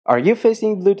Are you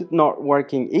facing Bluetooth not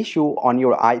working issue on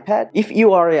your iPad? If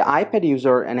you are an iPad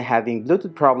user and having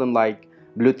Bluetooth problem like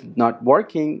Bluetooth not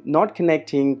working, not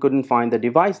connecting, couldn't find the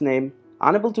device name,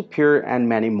 unable to pair, and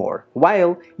many more,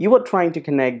 while you are trying to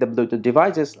connect the Bluetooth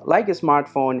devices like a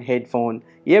smartphone, headphone,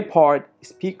 earpod,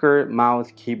 speaker, mouse,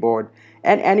 keyboard,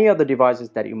 and any other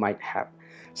devices that you might have.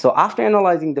 So after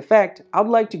analyzing the fact, I would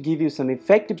like to give you some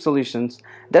effective solutions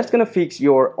that's gonna fix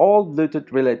your all Bluetooth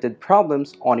related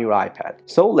problems on your iPad.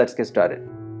 So let's get started.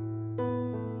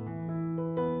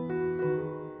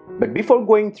 But before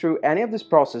going through any of these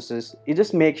processes, you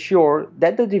just make sure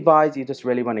that the device you just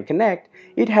really want to connect,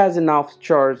 it has enough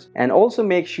charge, and also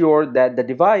make sure that the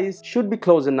device should be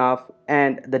close enough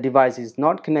and the device is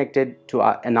not connected to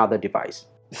another device.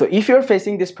 So if you're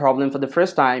facing this problem for the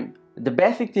first time, the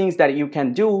basic things that you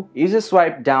can do is just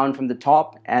swipe down from the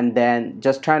top and then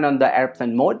just turn on the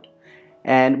airplane mode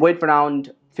and wait for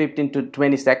around 15 to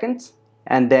 20 seconds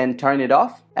and then turn it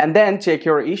off, and then check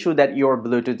your issue that your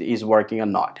Bluetooth is working or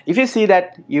not. If you see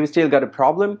that you still got a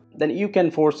problem, then you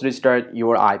can force restart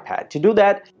your iPad. To do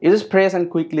that, you just press and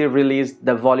quickly release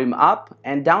the volume up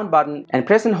and down button and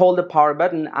press and hold the power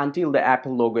button until the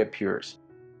Apple logo appears.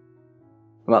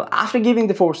 Well, after giving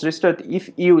the force restart, if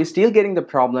you are still getting the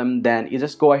problem, then you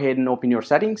just go ahead and open your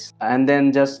settings and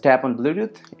then just tap on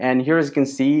Bluetooth, and here as you can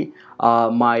see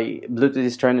my Bluetooth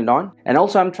is turned on, and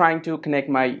also I'm trying to connect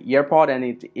my earpod and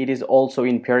it is also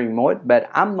in pairing mode, but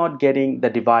I'm not getting the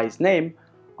device name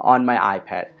on my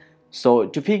iPad. So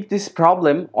to fix this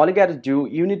problem, all you gotta do,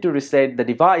 you need to reset the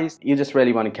device you just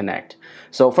really want to connect.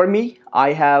 So for me,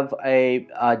 I have a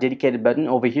dedicated button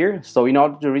over here. So in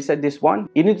order to reset this one,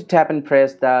 you need to tap and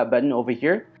press the button over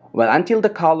here, well, until the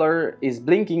color is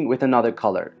blinking with another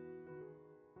color.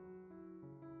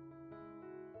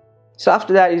 So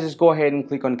after that, you just go ahead and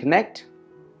click on connect,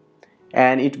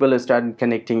 and it will start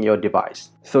connecting your device.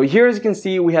 So here as you can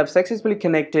see, we have successfully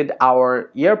connected our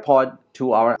earpod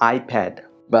to our iPad.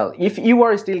 Well, if you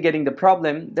are still getting the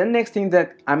problem, then next thing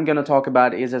that I'm gonna talk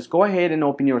about is just go ahead and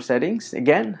open your settings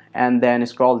again and then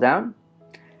scroll down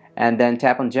and then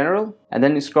tap on general and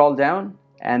then scroll down,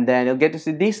 and then you'll get to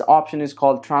see this option is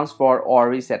called transfer or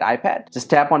reset iPad. Just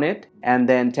tap on it and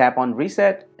then tap on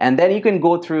reset, and then you can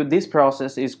go through this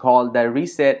process is called the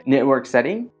reset network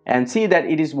setting and see that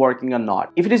it is working or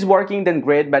not. If it is working, then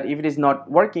great, but if it is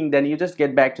not working, then you just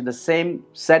get back to the same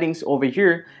settings over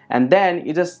here, and then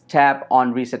you just tap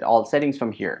on reset all settings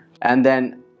from here and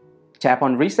then tap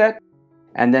on reset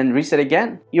and then reset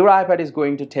again. Your iPad is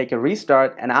going to take a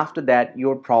restart, and after that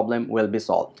your problem will be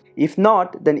solved. If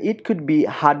not, then it could be a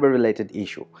hardware related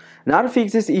issue. Now to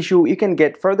fix this issue, you can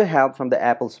get further help from the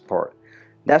Apple support.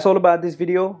 That's all about this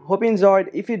video. Hope you enjoyed.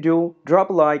 If you do, drop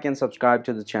a like and subscribe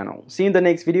to the channel. See you in the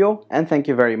next video, and thank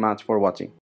you very much for watching.